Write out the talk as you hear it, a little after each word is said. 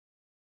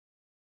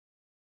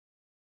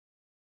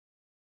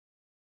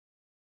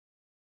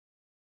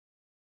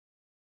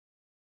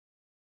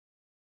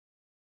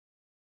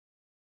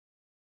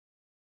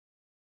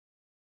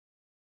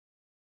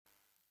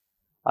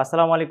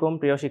আসসালামু আলাইকুম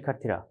প্রিয়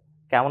শিক্ষার্থীরা,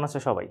 কেমন আছো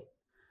সবাই?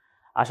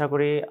 আশা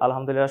করি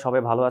আলহামদুলিল্লাহ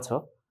সবাই ভালো আছো।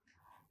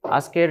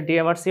 আজকের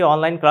ডিএমআরসি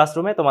অনলাইন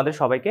ক্লাসরুমে তোমাদের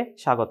সবাইকে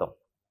স্বাগতম।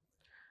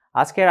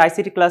 আজকের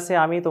আইসিটি ক্লাসে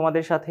আমি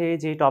তোমাদের সাথে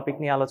যে টপিক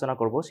নিয়ে আলোচনা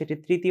করব সেটি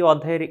তৃতীয়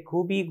অধ্যায়ের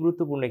খুবই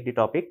গুরুত্বপূর্ণ একটি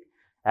টপিক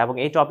এবং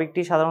এই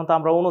টপিকটি সাধারণত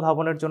আমরা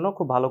অনুধাবনের জন্য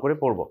খুব ভালো করে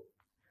পড়ব।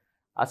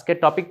 আজকের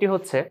টপিকটি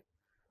হচ্ছে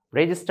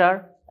রেজিস্টার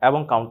এবং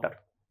কাউন্টার।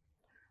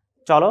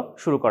 চলো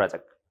শুরু করা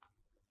যাক।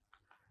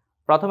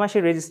 প্রথমে আসি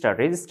রেজিস্টার।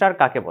 রেজিস্টার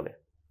কাকে বলে?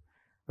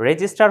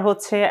 রেজিস্টার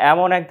হচ্ছে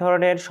এমন এক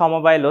ধরনের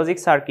সমবায় লজিক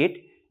সার্কিট,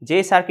 যে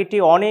সার্কিটটি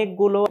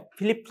অনেকগুলো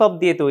ফ্লিপ ফ্লপ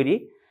দিয়ে তৈরি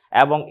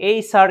এবং এই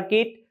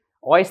সার্কিট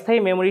অস্থায়ী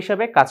মেমোরি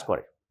হিসাবে কাজ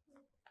করে।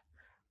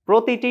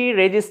 প্রতিটি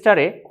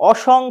রেজিস্টারে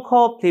অসংখ্য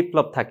ফ্লিপ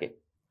ফ্লপ থাকে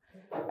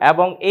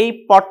এবং এই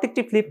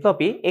প্রত্যেকটি ফ্লিপ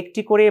ফ্লপই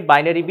একটি করে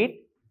বাইনারি বিট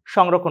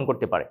সংরক্ষণ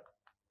করতে পারে।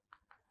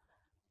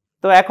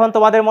 তো এখন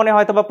তোমাদের মনে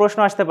হয়তো বা প্রশ্ন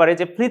আসতে পারে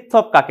যে ফ্লিপ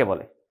ফ্লপ কাকে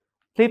বলে?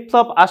 ফ্লিপ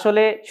ফ্লপ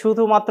আসলে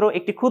শুধুমাত্র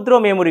একটি ক্ষুদ্র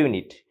মেমোরি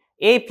ইউনিট।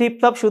 এই ফ্লিপ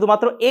ফ্লপ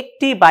শুধুমাত্র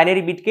একটি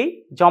বাইনারি বিটকেই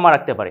জমা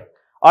রাখতে পারে,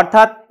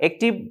 অর্থাৎ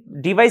একটি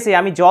ডিভাইসে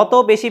আমি যত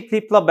বেশি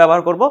ফ্লিপ ফ্লপ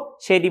ব্যবহার করব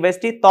সেই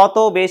ডিভাইসটি তত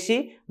বেশি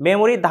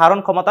মেমোরি ধারণ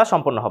ক্ষমতা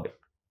সম্পন্ন হবে।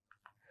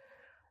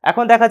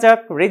 এখন দেখা যাক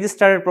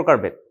রেজিস্টারের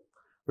প্রকারভেদ।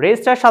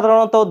 রেজিস্টার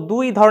সাধারণত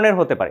দুই ধরনের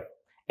হতে পারে,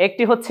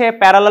 একটি হচ্ছে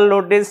প্যারালাল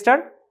লোড রেজিস্টার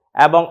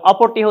এবং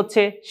অপরটি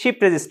হচ্ছে শিফট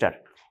রেজিস্টার।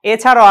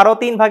 এছাড়াও আরও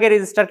তিন ভাগে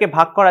রেজিস্টারকে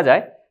ভাগ করা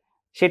যায়,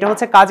 সেটা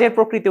হচ্ছে কাজের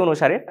প্রকৃতি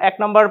অনুসারে। এক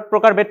নম্বর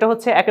প্রকারভেদটা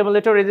হচ্ছে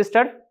অ্যাকুমুলেটর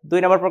রেজিস্টার, দুই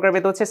নম্বর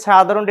প্রকারভেদ হচ্ছে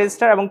সাধারণ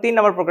রেজিস্টার এবং তিন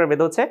নম্বর প্রকারভেদ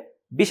হচ্ছে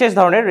বিশেষ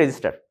ধরনের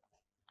রেজিস্টার।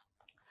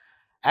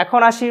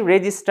 এখন আসি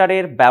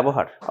রেজিস্টারের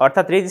ব্যবহার,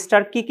 অর্থাৎ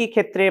রেজিস্টার কি কি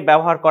ক্ষেত্রে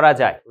ব্যবহার করা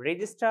যায়।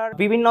 রেজিস্টার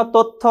বিভিন্ন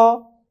তথ্য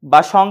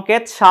বা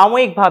সংকেত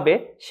সাময়িকভাবে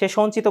সে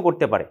সঞ্চিত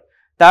করতে পারে।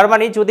 তার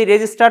মানে যদি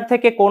রেজিস্টার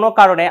থেকে কোনো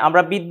কারণে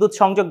আমরা বিদ্যুৎ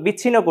সংযোগ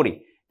বিচ্ছিন্ন করি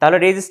তাহলে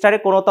রেজিস্টারে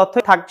কোনো তথ্য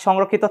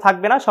সংরক্ষিত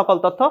থাকবে না, সকল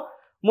তথ্য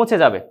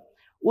মুছে যাবে।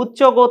 উচ্চ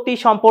গতি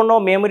সম্পন্ন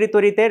মেমোরি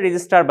তৈরিতে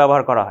রেজিস্টার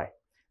ব্যবহার করা হয়।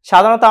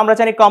 সাধারণত আমরা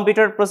জানি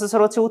কম্পিউটার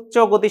প্রসেসর হচ্ছে উচ্চ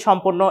গতি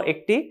সম্পন্ন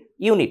একটি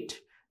ইউনিট,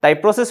 তাই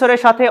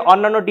প্রসেসরের সাথে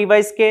অন্যান্য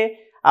ডিভাইসকে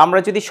আমরা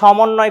যদি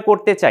সমন্বয়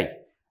করতে চাই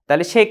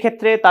তাহলে সেই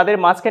ক্ষেত্রে তাদের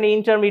মাঝখানে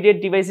ইন্টারমিডিয়েট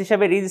ডিভাইস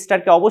হিসেবে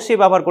রেজিস্টারকে অবশ্যই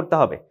ব্যবহার করতে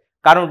হবে,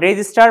 কারণ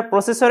রেজিস্টার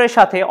প্রসেসরের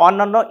সাথে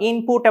অন্যান্য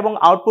ইনপুট এবং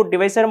আউটপুট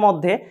ডিভাইসের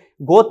মধ্যে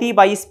গতি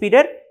বা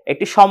স্পিডের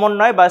একটি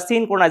সমন্বয় বা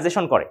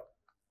সিনক্রোনাইজেশন করে।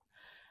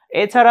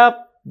 এছাড়া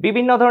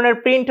বিভিন্ন ধরনের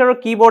প্রিন্টার ও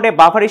কিবোর্ডে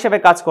বাফার হিসেবে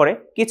কাজ করে।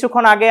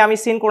 কিছুক্ষণ আগে আমি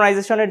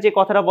সিনক্রোনাইজেশনের যে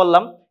কথাটা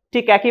বললাম,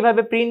 ঠিক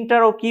একইভাবে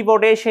প্রিন্টার ও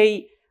কিবোর্ডে সেই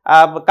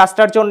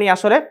কাজটার জন্যই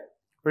আসলে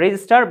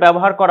রেজিস্টার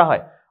ব্যবহার করা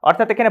হয়।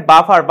 অর্থাৎ এখানে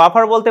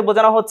বাফার বলতে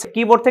বোঝানো হচ্ছে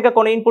কিবোর্ড থেকে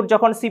কোনো ইনপুট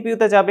যখন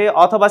সিপিইউতে যাবে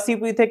অথবা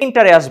সিপিইউ থেকে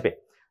প্রিন্টারে আসবে,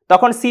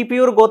 তখন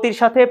সিপিইউর গতির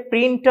সাথে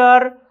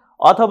প্রিন্টার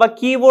অথবা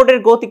কিবোর্ডের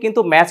গতি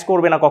কিন্তু ম্যাচ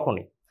করবে না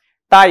কখনোই।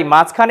 তাই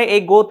মাঝখানে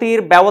এই গতির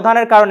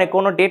ব্যবধানের কারণে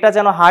কোনো ডেটা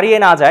যেন হারিয়ে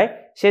না যায়,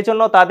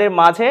 সেজন্য তাদের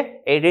মাঝে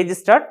এই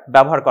রেজিস্টার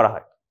ব্যবহার করা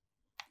হয়।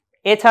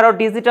 এছাড়াও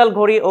ডিজিটাল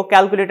ঘড়ি ও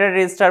ক্যালকুলেটর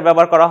রেজিস্টার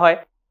ব্যবহার করা হয়।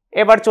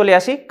 এবার চলে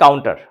আসি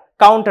কাউন্টার।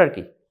 কাউন্টার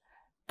কি?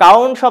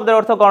 কাউন্ট শব্দের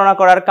অর্থ গণনা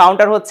করার।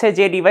 কাউন্টার হচ্ছে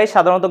যে ডিভাইস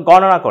সাধারণত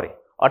গণনা করে,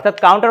 অর্থাৎ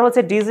কাউন্টার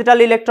হচ্ছে ডিজিটাল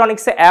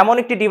ইলেকট্রনিক্সে এমন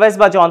একটি ডিভাইস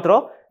বা যন্ত্র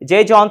যে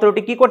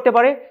যন্ত্রটি কি করতে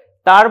পারে,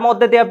 তার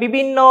মধ্যে দেওয়া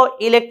বিভিন্ন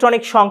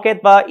ইলেকট্রনিক সংকেত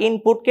বা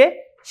ইনপুটকে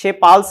সে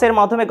পালসের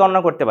মাধ্যমে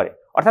গণনা করতে পারে,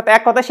 অর্থাৎ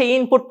এক কথা সে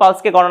ইনপুট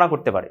পালসকে গণনা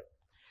করতে পারে।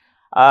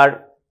 আর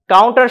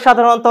কাউন্টার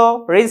সাধারণত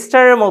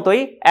রেজিস্টারের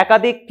মতোই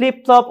একাধিক ফ্লিপ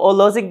ফ্লপ ও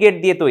লজিক গেট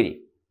দিয়ে তৈরি।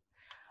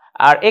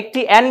 আর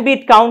একটি n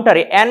বিট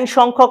কাউন্টারে n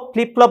সংখ্যক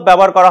ফ্লিপ ফ্লপ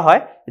ব্যবহার করা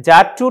হয়, যা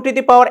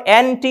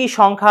 2n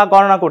সংখ্যা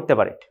গণনা করতে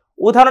পারে।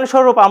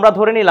 উদাহরণস্বরূপ আমরা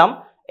ধরে নিলাম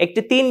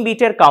একটি 3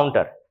 বিটের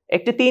কাউন্টার।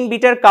 একটি 3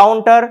 বিটের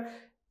কাউন্টার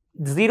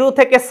 0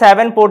 থেকে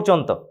 7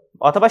 পর্যন্ত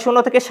অথবা 0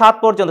 থেকে 7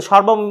 পর্যন্ত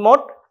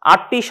সর্বমোট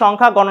 8টি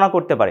সংখ্যা গণনা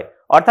করতে পারে।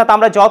 অর্থাৎ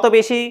আমরা যত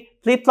বেশি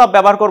ফ্লিপ ফ্লপ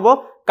ব্যবহার করব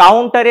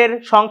কাউন্টারের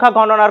সংখ্যা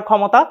গণনার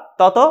ক্ষমতা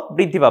তত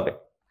বৃদ্ধি পাবে।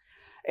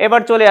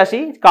 এবার চলে আসি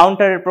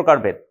কাউন্টারের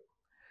প্রকারভেদ।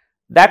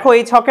 দেখো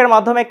এই ছকের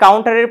মাধ্যমে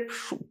কাউন্টারের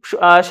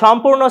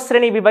সম্পূর্ণ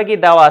শ্রেণী বিভাগই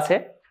দেওয়া আছে।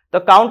 তো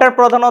কাউন্টার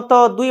প্রধানত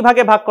দুই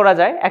ভাগে ভাগ করা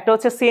যায়, একটা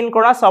হচ্ছে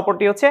সিনক্রোনাস,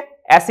 অপরটি হচ্ছে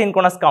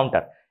অ্যাসিনক্রোনাস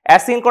কাউন্টার।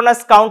 অ্যাসিনক্রোনাস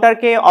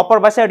কাউন্টারকে অপর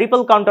ভাষায়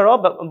রিপল কাউন্টারও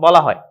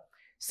বলা হয়।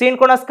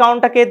 সিনক্রোনাস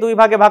কাউন্টারকে দুই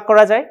ভাগে ভাগ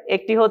করা যায়,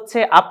 একটি হচ্ছে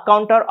আপ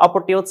কাউন্টার,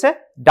 অপরটি হচ্ছে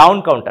ডাউন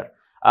কাউন্টার।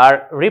 আর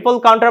রিপল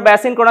কাউন্টার বা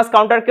অ্যাসিনক্রোনাস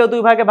কাউন্টারকেও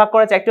দুই ভাগে ভাগ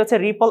করা যায়, একটি হচ্ছে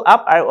রিপল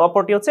আপ আর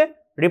অপরটি হচ্ছে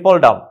রিপল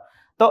ডাউন।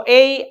 তো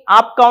এই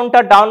আপ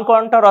কাউন্টার, ডাউন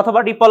কাউন্টার অথবা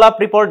রিপল আপ,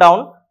 রিপল ডাউন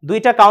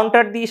দুইটা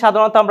কাউন্টার দিয়ে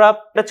সাধারণত আমরা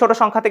ছোট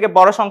সংখ্যা থেকে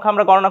বড় সংখ্যা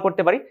আমরা গণনা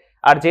করতে পারি,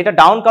 আর যেটা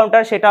ডাউন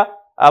কাউন্টার সেটা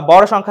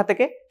বড় সংখ্যা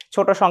থেকে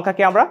ছোট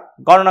সংখ্যাকে আমরা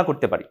গণনা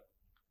করতে পারি।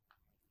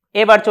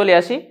 এবার চলে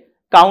আসি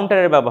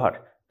কাউন্টারের ব্যবহার।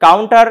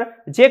 কাউন্টার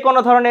যে কোনো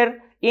ধরনের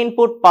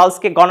ইনপুট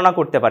পালসকে গণনা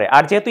করতে পারে,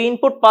 আর যেহেতু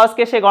ইনপুট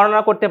পালসকে সে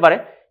গণনা করতে পারে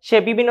সে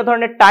বিভিন্ন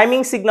ধরনের টাইমিং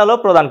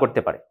সিগন্যালও প্রদান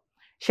করতে পারে।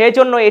 সেই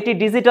জন্য এটি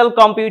ডিজিটাল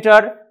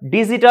কম্পিউটার,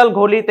 ডিজিটাল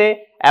ঘড়িতে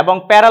এবং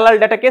প্যারালাল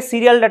ডাটাকে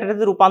সিরিয়াল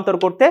ডাটাতে রূপান্তর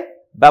করতে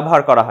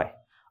ব্যবহার করা হয়।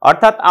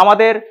 অর্থাৎ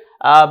আমাদের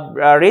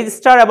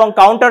রেজিস্টার এবং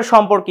কাউন্টার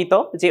সম্পর্কিত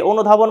যে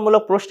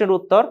অনুধাবনমূলক প্রশ্নের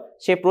উত্তর,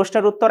 সেই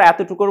প্রশ্নের উত্তর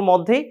এতটুকুর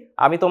মধ্যেই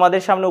আমি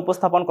তোমাদের সামনে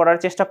উপস্থাপন করার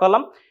চেষ্টা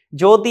করলাম।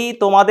 যদি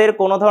তোমাদের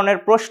কোনো ধরনের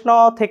প্রশ্ন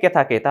থেকে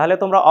থাকে তাহলে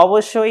তোমরা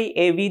অবশ্যই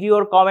এই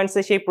ভিডিওর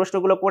কমেন্টসে সেই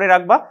প্রশ্নগুলো পড়ে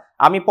রাখবা।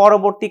 আমি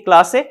পরবর্তী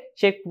ক্লাসে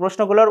সেই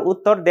প্রশ্নগুলোর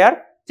উত্তর দেওয়ার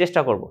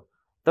চেষ্টা করব।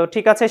 তো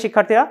ঠিক আছে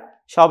শিক্ষার্থীরা,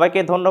 সবাইকে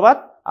ধন্যবাদ।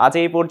 আজ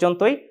এই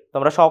পর্যন্তই।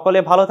 তোমরা সকলে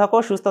ভালো থাকো,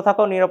 সুস্থ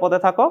থাকো, নিরাপদে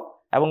থাকো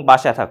এবং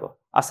বাসায় থাকো।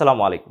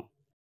 আসসালামু আলাইকুম।